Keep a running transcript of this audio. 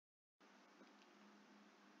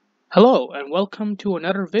Hello and welcome to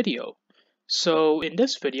another video. So in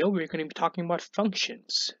this video we're going to be talking about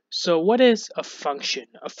functions. So what is a function?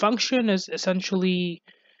 A function is essentially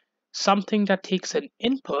something that takes an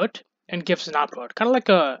input and gives an output, kind of like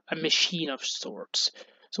a machine of sorts.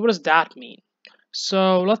 So what does that mean?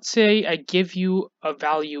 So let's say I give you a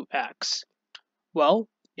value x. Well,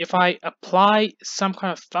 if I apply some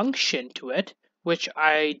kind of function to it, which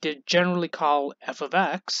I did generally call f of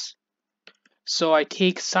x, so I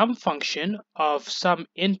take some function of some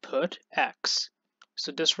input x.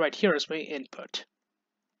 So this right here is my input.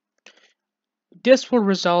 This will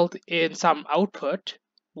result in some output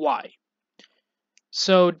y.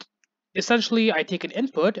 So essentially I take an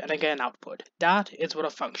input and I get an output. That is what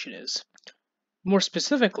a function is. More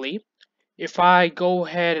specifically, if I go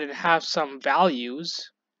ahead and have some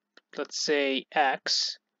values, let's say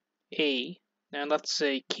x, a, and let's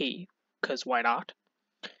say k, because why not?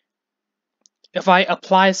 If I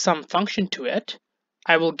apply some function to it,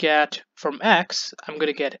 I will get from x, I'm going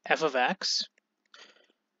to get f of x.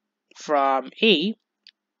 From a,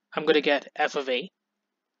 I'm going to get f of a.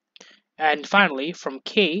 And finally, from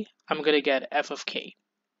k, I'm going to get f of k.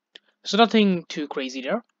 So nothing too crazy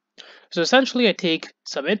there. So essentially, I take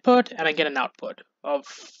some input and I get an output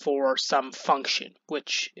for some function,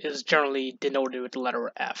 which is generally denoted with the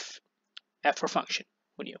letter f. F for function,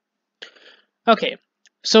 would you? Okay,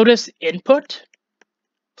 so this input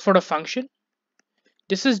for the function,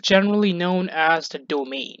 this is generally known as the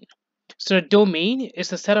domain. So the domain is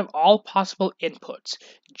the set of all possible inputs,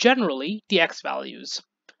 generally the x values.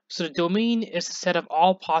 So the domain is the set of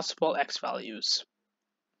all possible x values.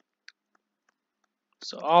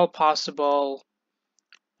 So all possible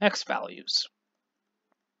x values.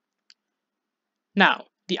 Now,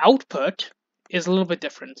 the output is a little bit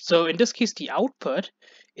different. So in this case, the output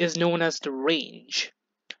is known as the range.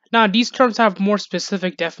 Now, these terms have more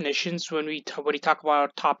specific definitions when we talk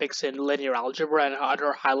about topics in linear algebra and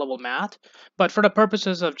other high-level math, but for the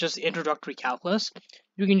purposes of just introductory calculus,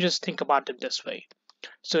 you can just think about them this way.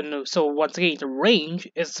 So once again, the range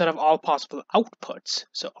is a set of all possible outputs.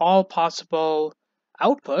 So all possible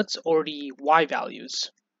outputs or the y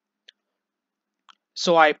values.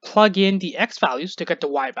 So I plug in the x values to get the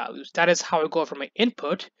y values. That is how I go from my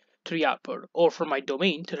input to the output, or from my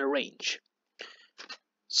domain to the range.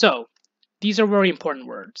 So these are very important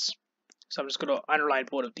words. So I'm just going to underline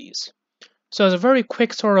both of these. So as a very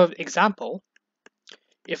quick sort of example,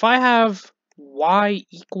 if I have y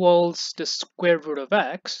equals the square root of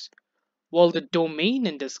x, well, the domain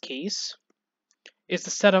in this case is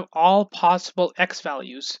the set of all possible x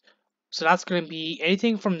values. So that's going to be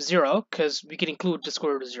anything from 0, because we can include the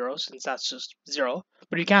square root of 0 since that's just 0,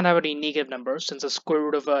 but you can't have any negative numbers since the square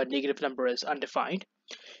root of a negative number is undefined.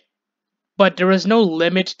 But there is no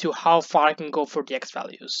limit to how far I can go for the x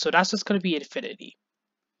values. So that's just going to be infinity,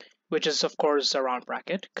 which is of course a round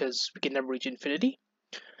bracket because we can never reach infinity.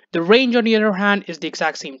 The range, on the other hand, is the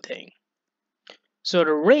exact same thing. So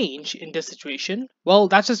the range in this situation, well,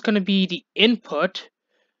 that's just going to be the input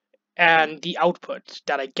and the output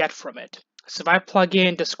that I get from it. So if I plug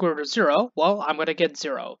in the square root of 0, well, I'm going to get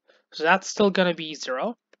 0. So that's still going to be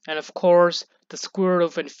 0. And of course, the square root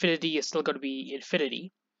of infinity is still going to be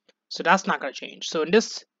infinity. So that's not going to change. So in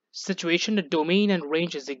this situation, the domain and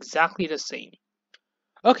range is exactly the same.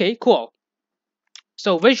 Okay, cool.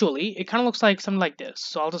 So visually, it kind of looks like something like this.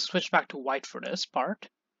 So I'll just switch back to white for this part.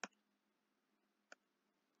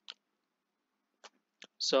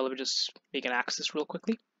 So let me just make an axis real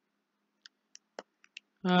quickly.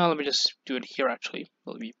 Let me just do it here actually.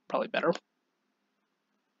 It'll be probably better.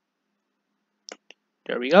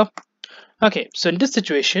 There we go. Okay, so in this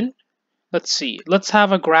situation, let's see. Let's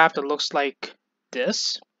have a graph that looks like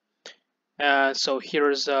this. So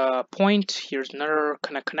here's a point, here's another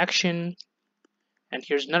kind of connection, and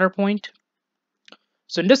here's another point.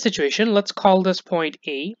 So in this situation, let's call this point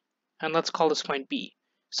A, and let's call this point B.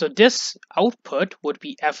 So this output would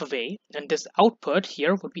be f of A, and this output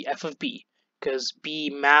here would be f of B, because B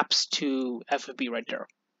maps to f of B right there.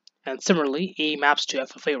 And similarly, A maps to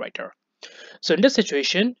f of A right there. So in this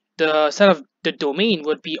situation, the set of the domain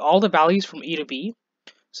would be all the values from A to B.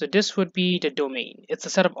 So this would be the domain. It's a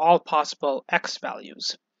set of all possible x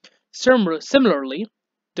values. Similarly,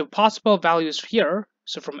 the possible values here,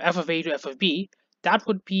 so from f of A to f of B, that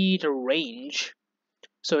would be the range.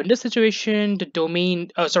 So in this situation,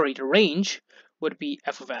 the range would be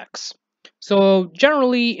f of x. So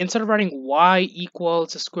generally, instead of writing y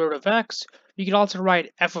equals the square root of x, you could also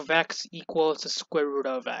write f of x equals the square root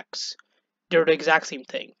of x. They're the exact same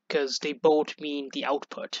thing because they both mean the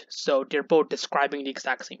output. So they're both describing the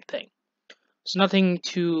exact same thing. So nothing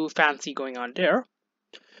too fancy going on there.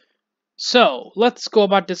 So let's go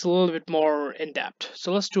about this a little bit more in depth.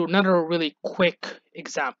 So let's do another really quick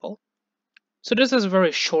example. So this is a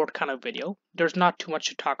very short kind of video. There's not too much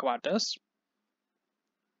to talk about this.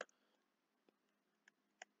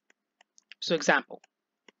 So example.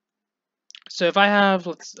 So if I have,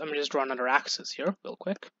 let me just draw another axis here real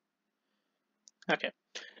quick. Okay.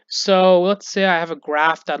 So let's say I have a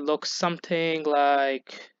graph that looks something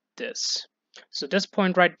like this. So this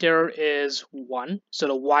point right there is 1. So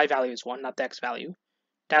the y value is 1, not the x value.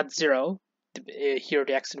 That's 0. Here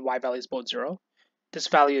the x and y value is both 0. This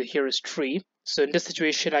value here is 3. So in this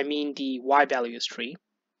situation, I mean the y value is 3.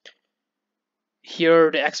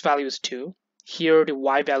 Here the x value is 2. Here the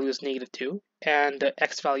y value is -2. And the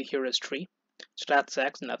x value here is 3. So that's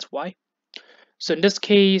x and that's y. So in this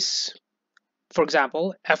case, for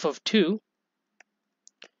example, f of 2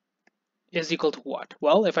 is equal to what?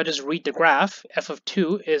 Well, if I just read the graph, f of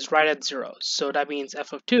 2 is right at 0. So that means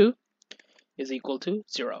f of 2 is equal to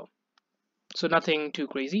 0. So nothing too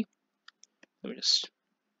crazy. Let me just,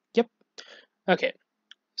 yep. Okay,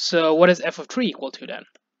 so what is f of 3 equal to then?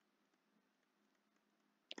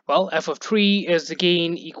 Well, f of 3 is the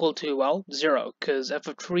gain equal to, well, 0, because f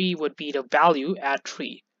of 3 would be the value at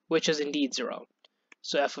 3, which is indeed 0.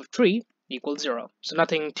 So f of 3 equals 0. So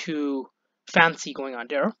nothing too fancy going on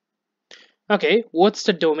there. Okay, what's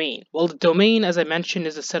the domain? Well, the domain, as I mentioned,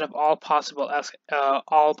 is a set of all possible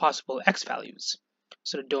x values.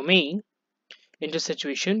 So the domain in this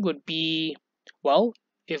situation would be, well,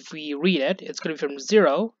 if we read it, it's going to be from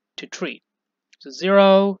 0 to 3. So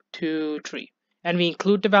 0 to 3. And we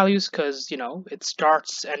include the values because, you know, it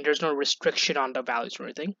starts and there's no restriction on the values or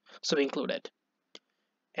anything. So we include it.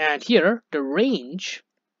 And here, the range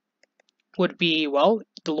would be, well,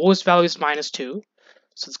 the lowest value is -2.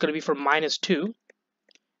 So it's going to be from -2.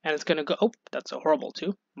 And it's going to go, oh, that's a horrible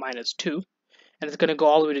 2, -2. And it's going to go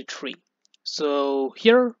all the way to 3. So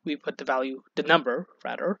here we put the value, the number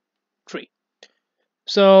rather, 3.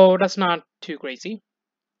 So that's not too crazy.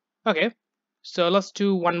 Okay, so let's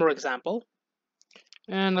do one more example.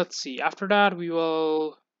 And let's see, after that we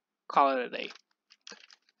will call it a day.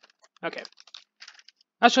 Okay.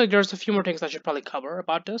 Actually, there's a few more things I should probably cover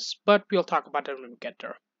about this, but we'll talk about it when we get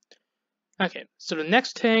there. Okay, so the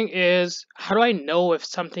next thing is, how do I know if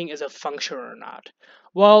something is a function or not?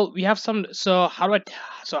 Well, we have some, so how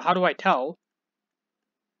do I tell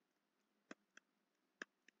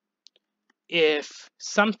if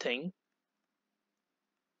something,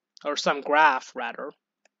 or some graph rather,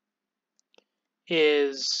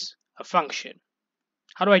 is a function?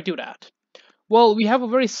 How do I do that? Well, we have a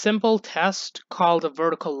very simple test called the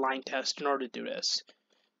vertical line test in order to do this.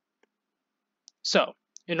 So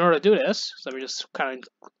in order to do this, so let me just kind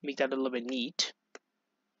of make that a little bit neat.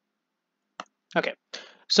 Okay,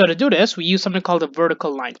 so to do this, we use something called the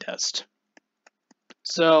vertical line test.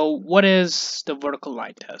 So what is the vertical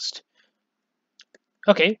line test?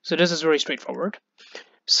 Okay, so this is very straightforward.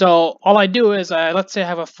 So all I do is let's say I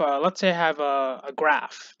have a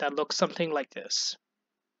graph that looks something like this.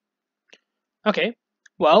 Okay,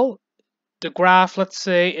 well, the graph, let's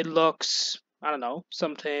say it looks, I don't know,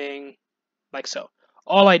 something like so.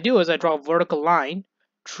 All I do is I draw a vertical line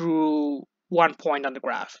through one point on the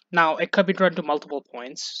graph. Now it could be drawn to multiple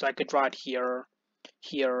points, so I could draw it here,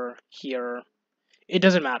 here, here. It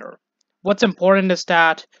doesn't matter. What's important is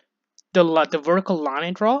that the vertical line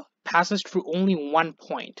I draw passes through only one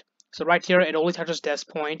point. So right here, it only touches this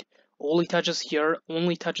point, only touches here,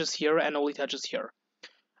 only touches here, and only touches here.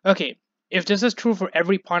 Okay, if this is true for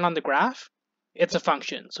every point on the graph, it's a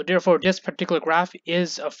function. So therefore, this particular graph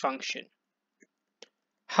is a function.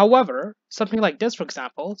 However, something like this, for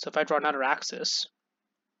example, so if I draw another axis,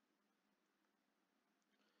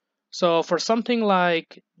 so for something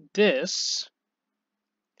like this,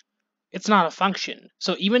 it's not a function.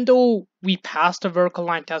 So even though we passed the vertical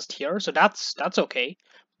line test here, so that's okay.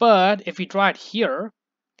 But if we draw it here,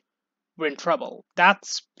 we're in trouble. That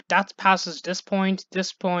passes this point,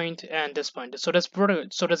 and this point. So this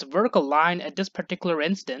vertical line at this particular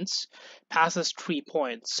instance passes 3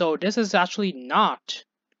 points. So this is actually not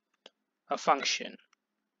a function.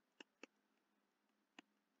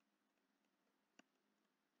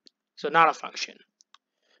 So not a function.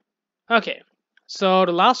 Okay, so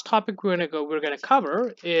the last topic we're gonna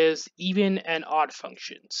cover is even and odd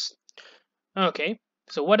functions. Okay,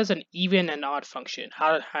 so what is an even and odd function?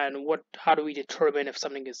 How do we determine if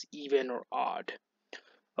something is even or odd?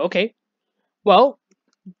 Okay, well,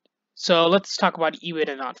 so let's talk about even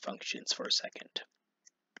and odd functions for a second.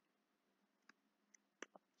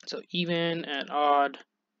 So even and odd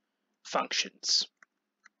functions.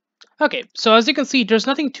 Okay, so as you can see, there's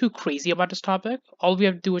nothing too crazy about this topic. All we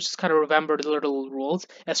have to do is just kind of remember the little rules,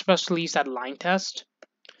 especially that line test.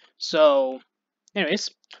 So, anyways,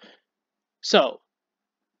 so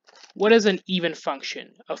what is an even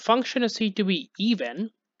function? A function is said to be even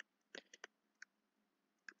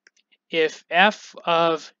if f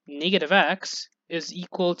of negative x is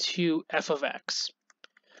equal to f of x.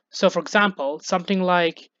 So for example, something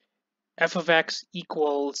like f of x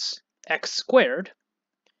equals x squared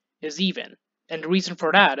is even. And the reason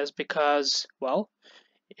for that is because, well,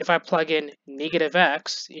 if I plug in negative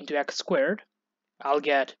x into x squared, I'll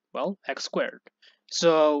get, well, x squared.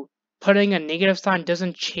 So putting a negative sign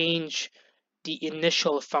doesn't change the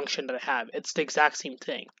initial function that I have. It's the exact same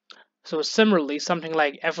thing. So similarly, something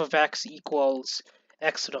like f of x equals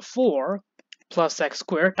x to the 4 plus x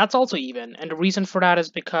squared, that's also even. And the reason for that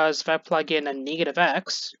is because if I plug in a negative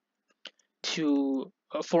x to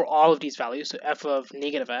for all of these values, so f of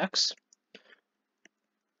negative x,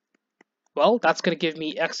 well, that's going to give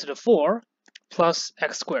me x to the 4 plus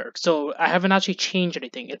x squared. So I haven't actually changed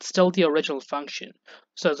anything. It's still the original function.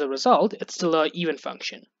 So as a result, it's still an even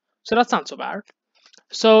function. So that's not so bad.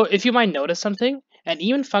 So if you might notice something, an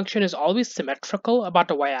even function is always symmetrical about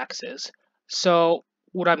the y-axis. So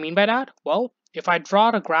what do I mean by that? Well, if I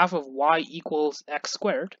draw the graph of y equals x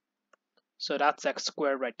squared, so that's x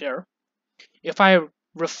squared right there. If I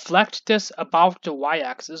reflect this about the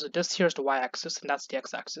y-axis, so this here's the y-axis and that's the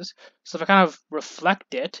x-axis. So if I kind of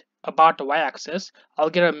reflect it about the y-axis, I'll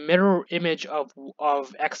get a mirror image of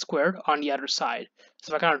x squared on the other side.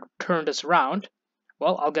 So if I kind of turn this around,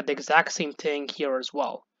 well, I'll get the exact same thing here as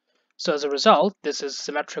well. So as a result, this is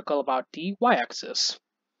symmetrical about the y-axis.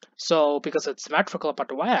 So because it's symmetrical about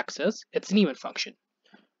the y-axis, it's an even function.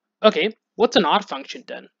 Okay, what's an odd function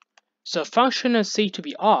then? So a function is said to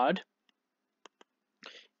be odd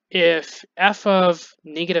if f of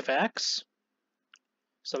negative x,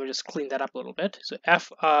 so let me just clean that up a little bit. So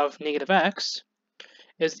f of negative x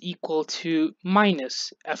is equal to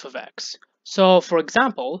minus f of x. So for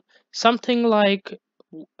example, something like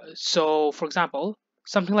f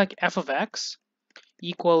of x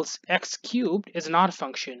equals x cubed is an odd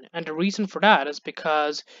function. And the reason for that is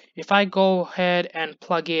because if I go ahead and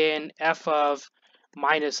plug in f of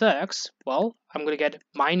minus x, well, I'm going to get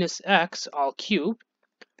minus x all cubed,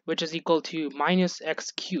 which is equal to minus x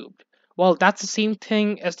cubed. Well, that's the same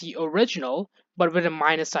thing as the original, but with a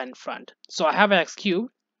minus sign in front. So I have x cubed,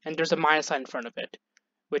 and there's a minus sign in front of it,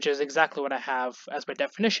 which is exactly what I have as my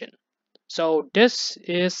definition. So this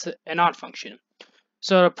is an odd function.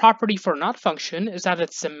 So the property for an odd function is that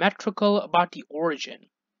it's symmetrical about the origin.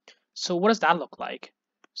 So what does that look like?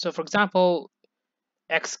 So for example,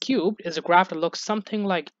 x cubed is a graph that looks something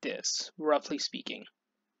like this, roughly speaking.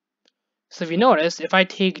 So if you notice, if I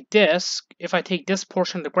take this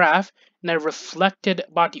portion of the graph and I reflect it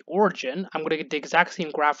about the origin, I'm going to get the exact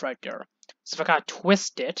same graph right there. So if I kind of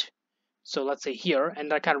twist it, so let's say here,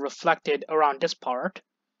 and I kind of reflect it around this part,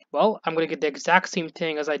 well, I'm going to get the exact same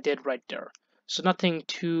thing as I did right there. So nothing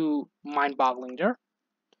too mind-boggling there.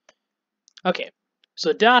 Okay,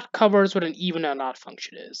 so that covers what an even and odd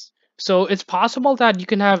function is. So it's possible that you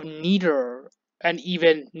can have neither an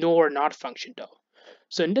even nor an odd function though.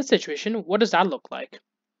 So in this situation, what does that look like?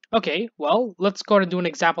 Okay, well, let's go and do an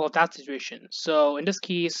example of that situation. So in this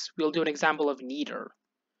case, we'll do an example of neither.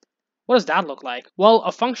 What does that look like? Well,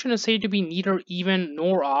 a function is said to be neither even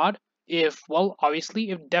nor odd if, well, obviously,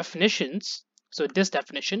 if definitions, so this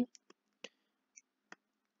definition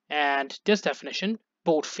and this definition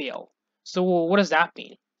both fail. So what does that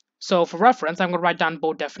mean? So for reference, I'm going to write down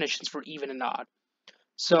both definitions for even and odd.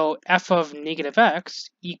 So f of negative x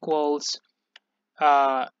equals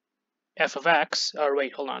f of x, or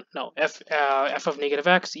wait, hold on, no, f of negative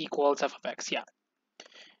x equals f of x, yeah.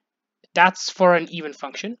 That's for an even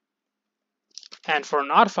function. And for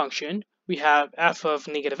an odd function, we have f of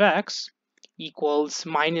negative x equals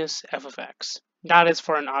minus f of x. That is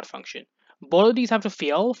for an odd function. Both of these have to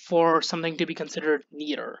fail for something to be considered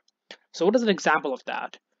neither. So what is an example of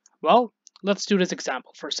that? Well, let's do this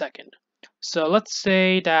example for a second. So let's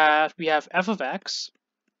say that we have f of x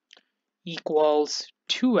equals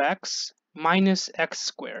 2x minus x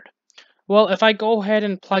squared. Well, if I go ahead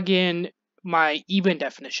and plug in my even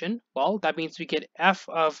definition, well, that means we get f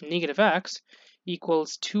of negative x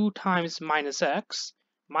equals 2 times minus x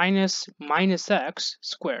minus x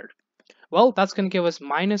squared. Well, that's going to give us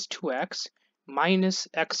minus 2x minus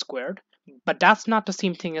x squared, but that's not the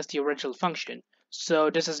same thing as the original function.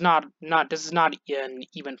 So this is not an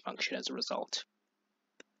even function as a result.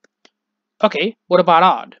 Okay, what about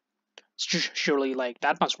odd? Surely like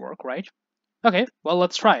that must work, right? Okay, well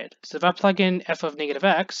let's try it. So if I plug in f of negative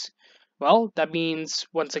x, well, that means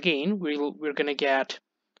once again we're gonna get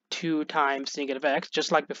 2 times negative x,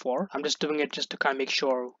 just like before. I'm just doing it just to kind of make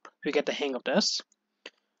sure we get the hang of this.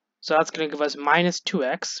 So that's going to give us minus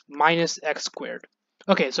 2x minus x squared.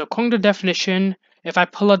 Okay, so according to definition, if I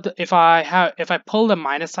pull the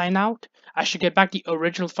minus sign out, I should get back the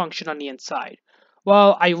original function on the inside.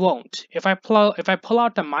 Well, I won't. If I pull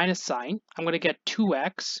out the minus sign, I'm going to get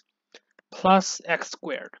 2x plus x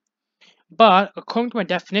squared. But according to my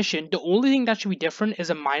definition, the only thing that should be different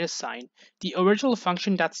is a minus sign. The original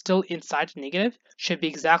function that's still inside the negative should be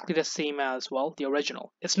exactly the same as, well, the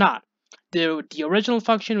original. It's not. The original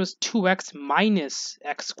function was 2x minus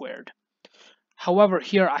x squared. However,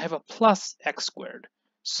 here I have a plus x squared.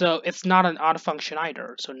 So it's not an odd function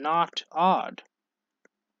either. So not odd.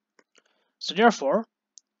 So therefore,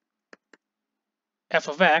 f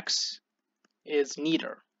of x is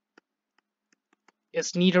neither.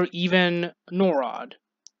 It's neither even nor odd.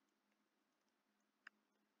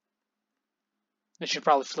 I should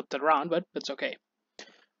probably flip that around, but it's okay.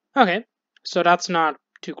 Okay, so that's not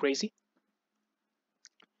too crazy.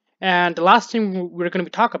 And the last thing we're going to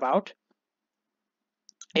be talking about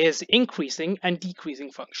is increasing and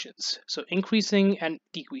decreasing functions. So increasing and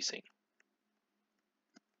decreasing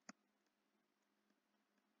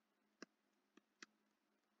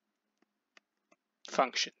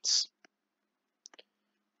functions.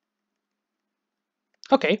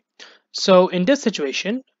 Okay, so in this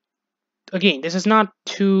situation, again, this is not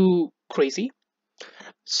too crazy.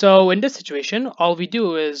 So in this situation, all we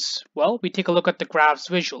do is, well, we take a look at the graphs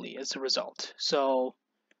visually as a result. So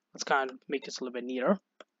let's kind of make this a little bit neater.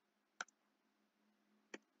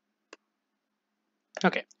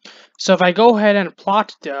 Okay, so if I go ahead and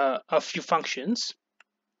plot a few functions.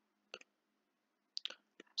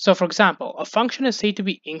 So for example, a function is said to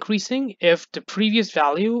be increasing if the previous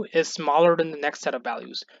value is smaller than the next set of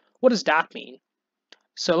values. What does that mean?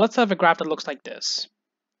 So let's have a graph that looks like this.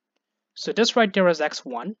 So this right there is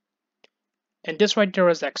x1, and this right there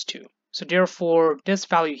is x2. So therefore, this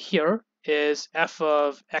value here is f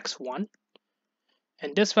of x1,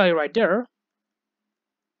 and this value right there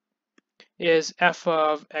is f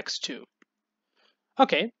of x2.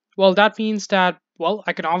 Okay, well that means that, well,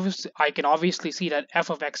 I can obviously see that f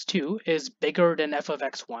of x2 is bigger than f of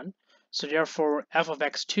x1. So therefore, f of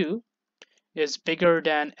x2 is bigger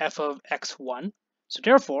than f of x1. So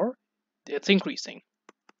therefore, it's increasing.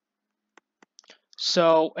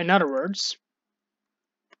 So in other words,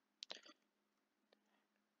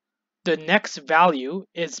 the next value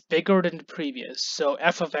is bigger than the previous. So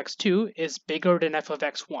f of x2 is bigger than f of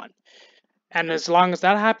x1. And as long as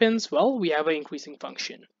that happens, well, we have an increasing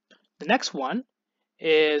function. The next one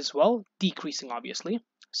is, well, decreasing, obviously.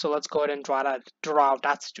 So let's go ahead and draw out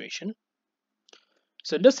that situation.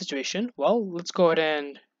 So in this situation, well, let's go ahead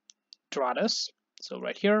and draw this. So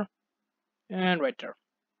right here and right there.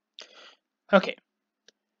 Okay.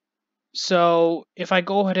 So if I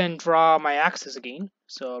go ahead and draw my axis again,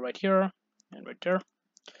 so right here and right there.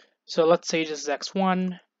 So let's say this is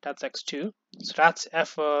x1, that's x2. So that's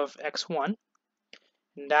f of x1,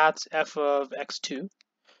 and that's f of x2.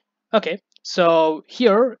 Okay, so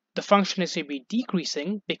here the function is to be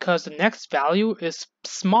decreasing because the next value is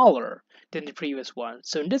smaller than the previous one.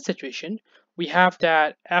 So in this situation, we have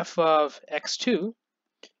that f of x2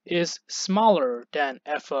 is smaller than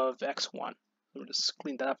f of x1. Let me just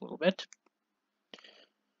clean that up a little bit.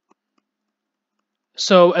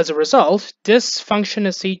 So as a result, this function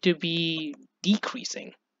is said to be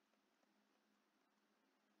decreasing.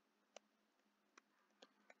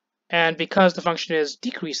 And because the function is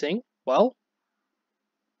decreasing, well,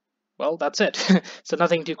 that's it. So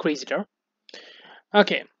nothing too crazy there.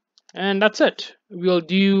 Okay, and that's it. We'll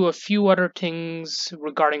do a few other things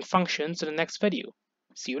regarding functions in the next video.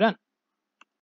 See you then.